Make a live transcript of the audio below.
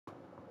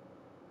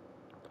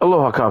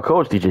Aloha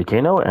kākou, it's DJ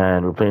Kano,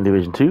 and we're playing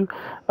Division 2.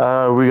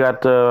 We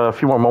got a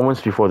few more moments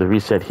before the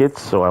reset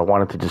hits, so I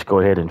wanted to just go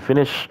ahead and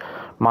finish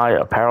my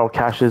apparel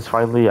caches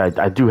finally.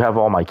 I do have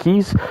all my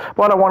keys,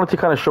 but I wanted to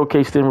kind of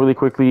showcase them really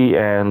quickly,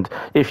 and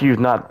if you've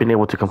not been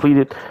able to complete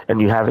it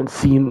and you haven't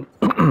seen,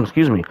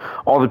 excuse me,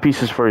 all the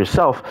pieces for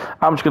yourself,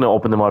 I'm just going to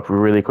open them up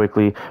really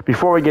quickly.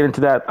 Before we get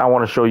into that, I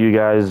want to show you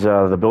guys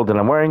the build that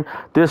I'm wearing.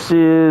 This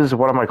is,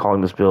 what am I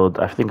calling this build?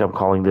 I think I'm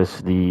calling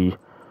this the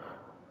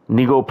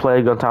Nego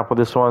Plague on top of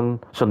this one,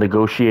 so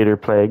Negotiator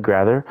Plague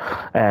rather,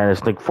 and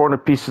it's like 400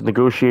 pieces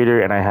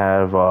Negotiator, and I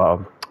have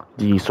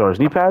the Sora's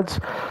knee pads.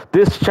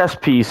 This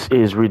chest piece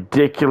is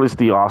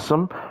ridiculously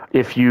awesome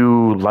if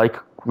you like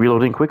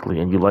reloading quickly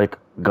and you like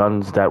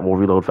guns that will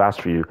reload fast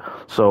for you.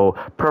 So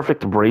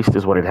perfect braced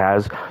is what it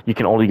has. You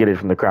can only get it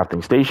from the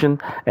crafting station,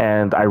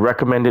 and I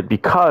recommend it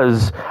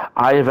because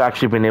I have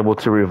actually been able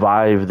to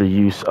revive the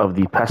use of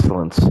the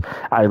pestilence.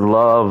 I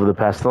love the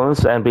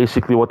pestilence, and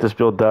basically what this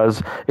build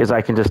does is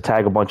I can just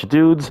tag a bunch of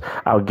dudes.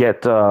 I'll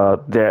get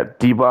that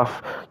debuff,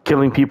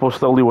 killing people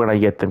slowly when I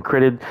get them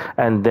critted,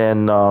 and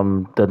then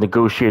the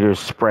negotiator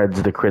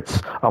spreads the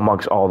crits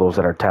amongst all those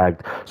that are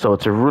tagged. So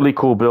it's a really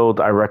cool build.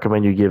 I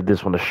recommend you give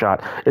this one a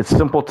shot. It's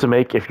simple to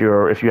make if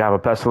you have a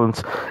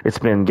pestilence. It's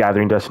been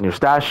gathering dust in your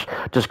stash.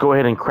 Just go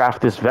ahead and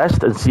craft this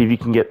vest and see if you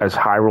can get as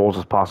high rolls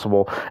as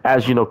possible.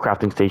 As you know,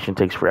 crafting station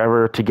takes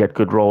forever to get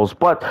good rolls,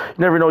 but you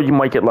never know, you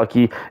might get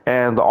lucky,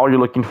 and all you're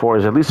looking for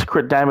is at least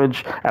crit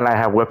damage, and I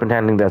have weapon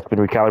handling that's been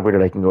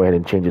recalibrated. I can go ahead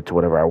and change it to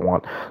whatever I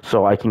want,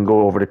 so I can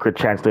go over to crit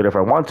chance later if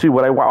I want to,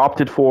 but I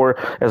opted for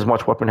as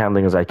much weapon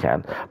handling as I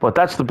can. But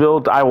that's the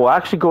build. I will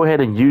actually go ahead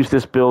and use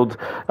this build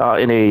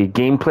in a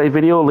gameplay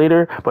video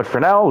later, but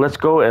for now, let's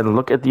go and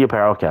look at the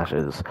apparel caches.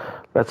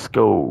 Let's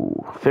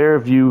go.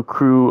 Fairview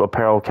Crew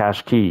Apparel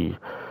Cache Key.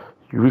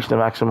 You reach the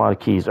maximum amount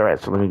of keys. Alright,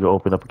 so let me go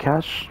open up a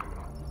cache.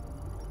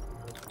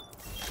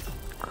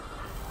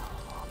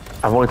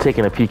 I've only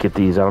taken a peek at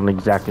these. I don't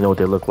exactly know what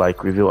they look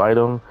like. Reveal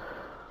item.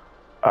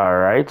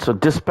 Alright, so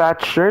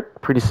dispatch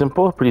shirt. Pretty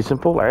simple. Pretty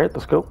simple. Alright,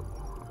 let's go.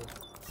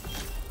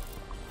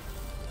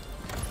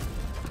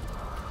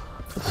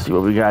 Let's see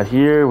what we got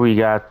here. We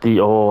got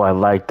the, oh, I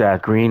like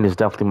that. Green is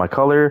definitely my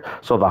color.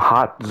 So the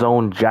hot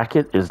zone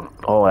jacket is,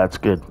 oh, that's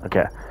good.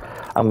 Okay.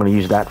 I'm going to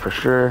use that for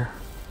sure.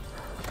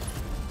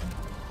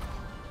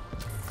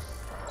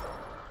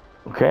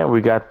 Okay,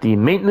 we got the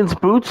maintenance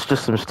boots,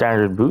 just some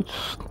standard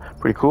boots.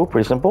 Pretty cool,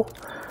 pretty simple.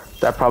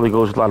 That probably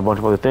goes with a bunch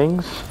of other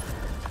things.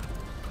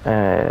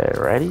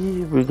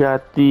 Alrighty, we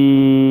got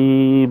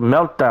the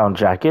meltdown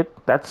jacket.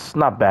 That's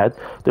not bad.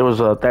 There was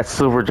that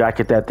silver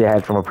jacket that they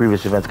had from a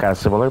previous event, kind of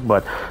similar,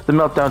 but the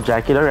meltdown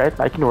jacket, alright,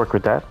 I can work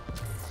with that.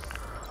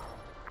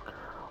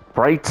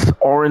 Bright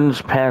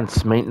orange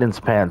pants, maintenance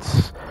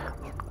pants.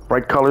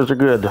 Bright colors are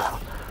good.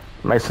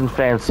 Nice and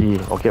fancy.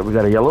 Okay, we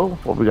got a yellow.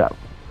 What we got?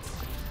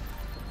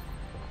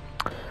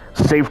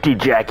 Safety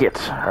jacket.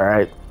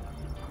 Alright.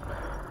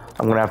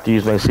 I'm gonna have to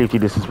use my safety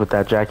distance with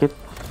that jacket.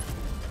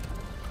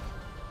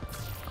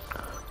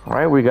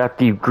 Alright, we got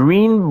the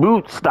green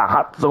boots, the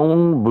hot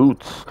zone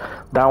boots.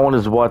 That one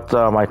is what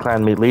my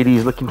clanmate lady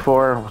is looking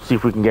for. We'll see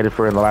if we can get it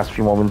for in the last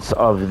few moments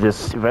of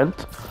this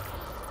event.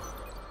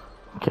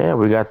 Okay,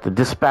 we got the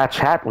dispatch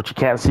hat, which you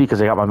can't see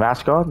because I got my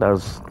mask on. That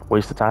was a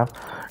waste of time.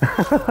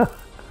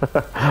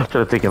 Should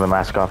have taken the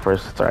mask off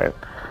first. It's alright.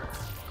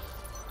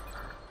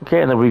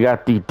 Okay, and then we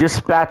got the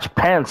dispatch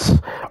pants.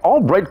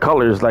 All bright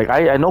colors. Like,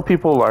 I know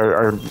people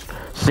are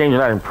saying they're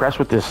not impressed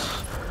with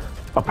this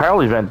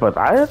apparel event, but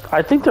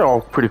I think they're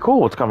all pretty cool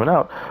what's coming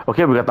out.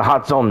 Okay, we got the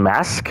hot zone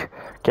mask.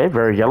 Okay,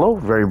 very yellow,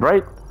 very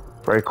bright,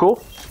 very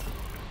cool.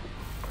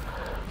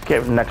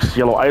 Okay, next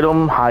yellow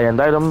item, high-end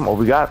item. What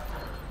we got?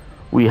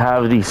 We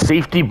have the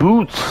safety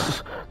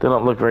boots. They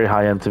don't look very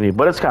high-end to me,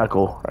 but it's kind of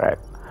cool. All right,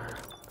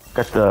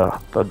 got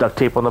the duct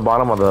tape on the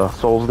bottom of the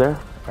soles there.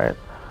 All right.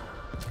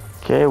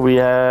 Okay, we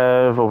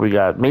have, what we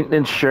got?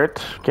 Maintenance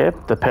shirt. Okay,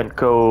 the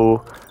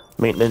Pentco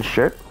maintenance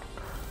shirt.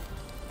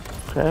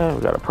 Okay,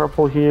 we got a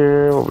purple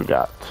here. What we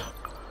got?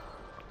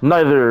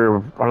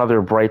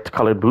 Another bright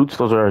colored boots.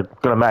 Those are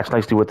gonna match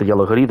nicely with the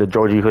yellow hoodie, the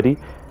Georgie hoodie.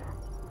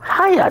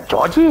 Hiya,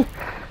 Georgie.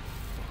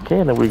 Okay,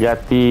 and then we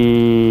got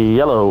the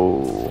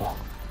yellow.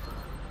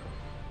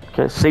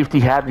 Okay, safety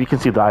hat. You can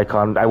see the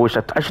icon. I wish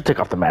I should take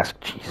off the mask.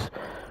 Jeez.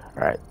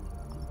 All right.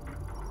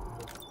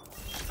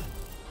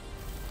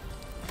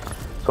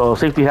 So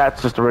safety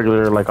hat's just a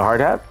regular, like a hard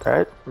hat. All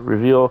right.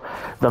 Reveal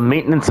the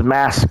maintenance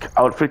mask.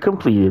 Outfit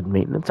completed.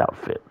 Maintenance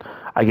outfit.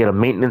 I get a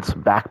maintenance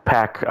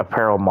backpack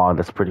apparel mod.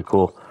 That's pretty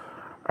cool.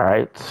 All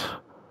right.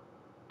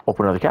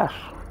 Open another cache.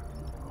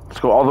 Let's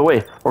go all the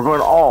way. We're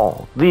going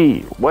all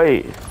the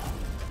way.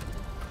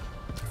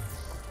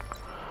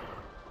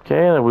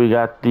 Okay, and we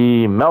got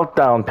the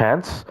meltdown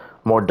pants.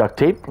 More duct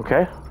tape.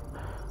 Okay.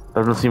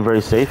 Doesn't seem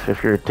very safe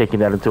if you're taking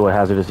that into a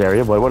hazardous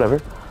area, but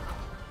whatever.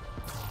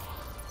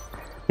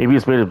 Maybe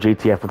it's made of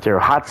JTF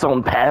material. Hot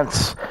zone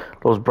pants.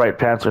 Those bright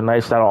pants are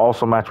nice. That'll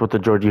also match with the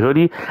Georgie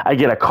hoodie. I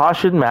get a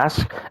caution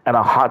mask and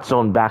a hot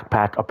zone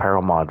backpack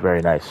apparel mod.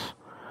 Very nice.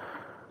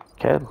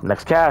 Okay,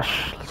 next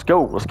cache. Let's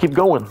go. Let's keep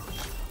going.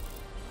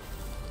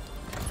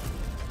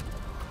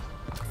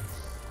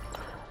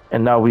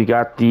 And now we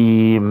got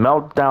the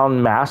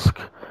meltdown mask.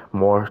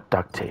 More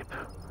duct tape.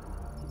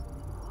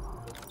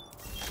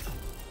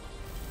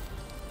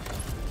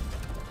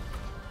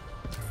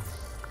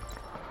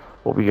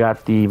 Well, we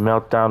got the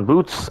meltdown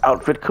boots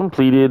outfit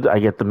completed. I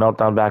get the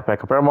meltdown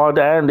backpack apparel mod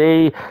and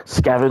a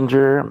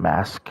scavenger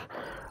mask.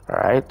 All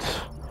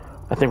right,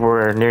 I think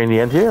we're nearing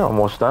the end here.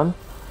 Almost done.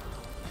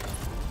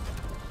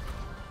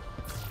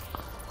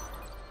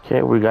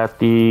 Okay, we got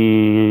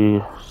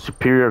the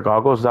superior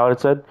goggles. Is that what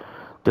it said?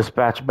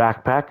 Dispatch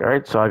backpack. All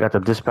right, so I got the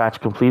dispatch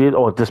completed.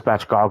 Oh,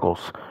 dispatch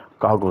goggles.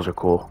 Goggles are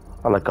cool.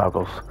 I like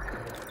goggles.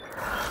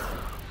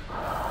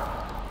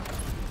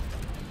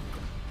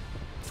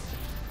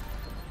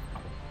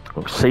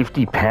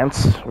 Safety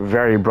pants,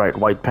 very bright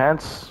white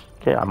pants.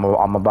 Okay, I'm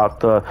about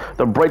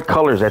the bright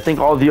colors. I think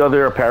all the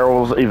other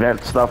apparels,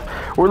 event stuff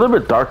were a little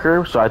bit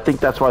darker, so I think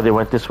that's why they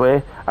went this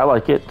way. I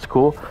like it. It's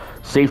cool.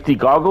 Safety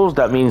goggles.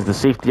 That means the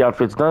safety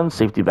outfit's done.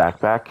 Safety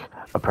backpack.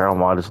 Apparel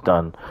mod is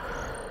done.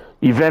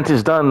 Event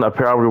is done.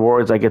 Apparel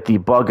rewards. I get the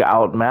bug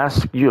out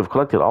mask. You have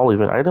collected all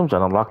event items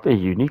and unlocked a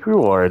unique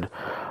reward.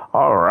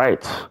 All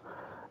right,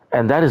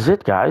 and that is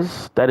it,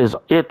 guys. That is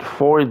it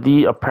for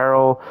the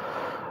apparel.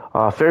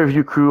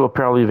 Fairview Crew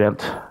apparel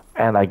event,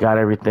 and I got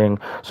everything.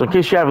 So in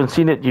case you haven't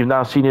seen it, you've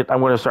now seen it.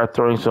 I'm going to start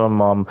throwing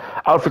some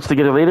outfits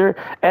together later,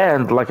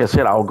 and like I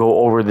said, I'll go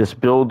over this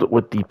build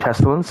with the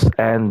pestilence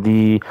and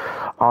the,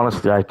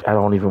 honestly, I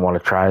don't even want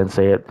to try and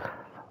say it.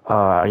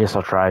 I guess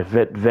I'll try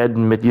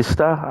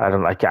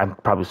Vedmedista. I'm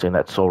probably saying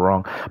that so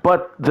wrong.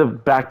 But the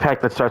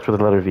backpack that starts with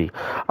the letter V,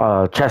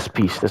 chest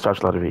piece that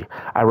starts with the letter V.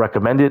 I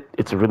recommend it.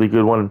 It's a really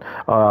good one.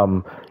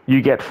 You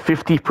get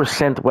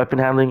 50% weapon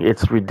handling.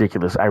 It's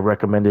ridiculous. I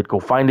recommend it. Go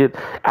find it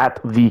at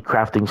the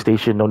crafting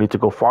station. No need to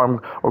go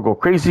farm or go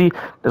crazy.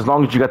 As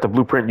long as you got the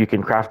blueprint, you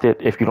can craft it.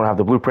 If you don't have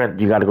the blueprint,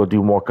 you got to go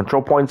do more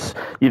control points,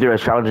 either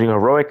as challenging or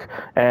heroic,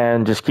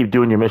 and just keep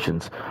doing your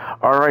missions.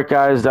 All right,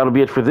 guys, that'll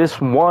be it for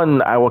this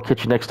one. I will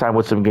catch you next time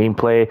with some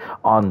gameplay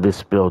on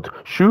this build.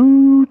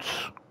 Shoots!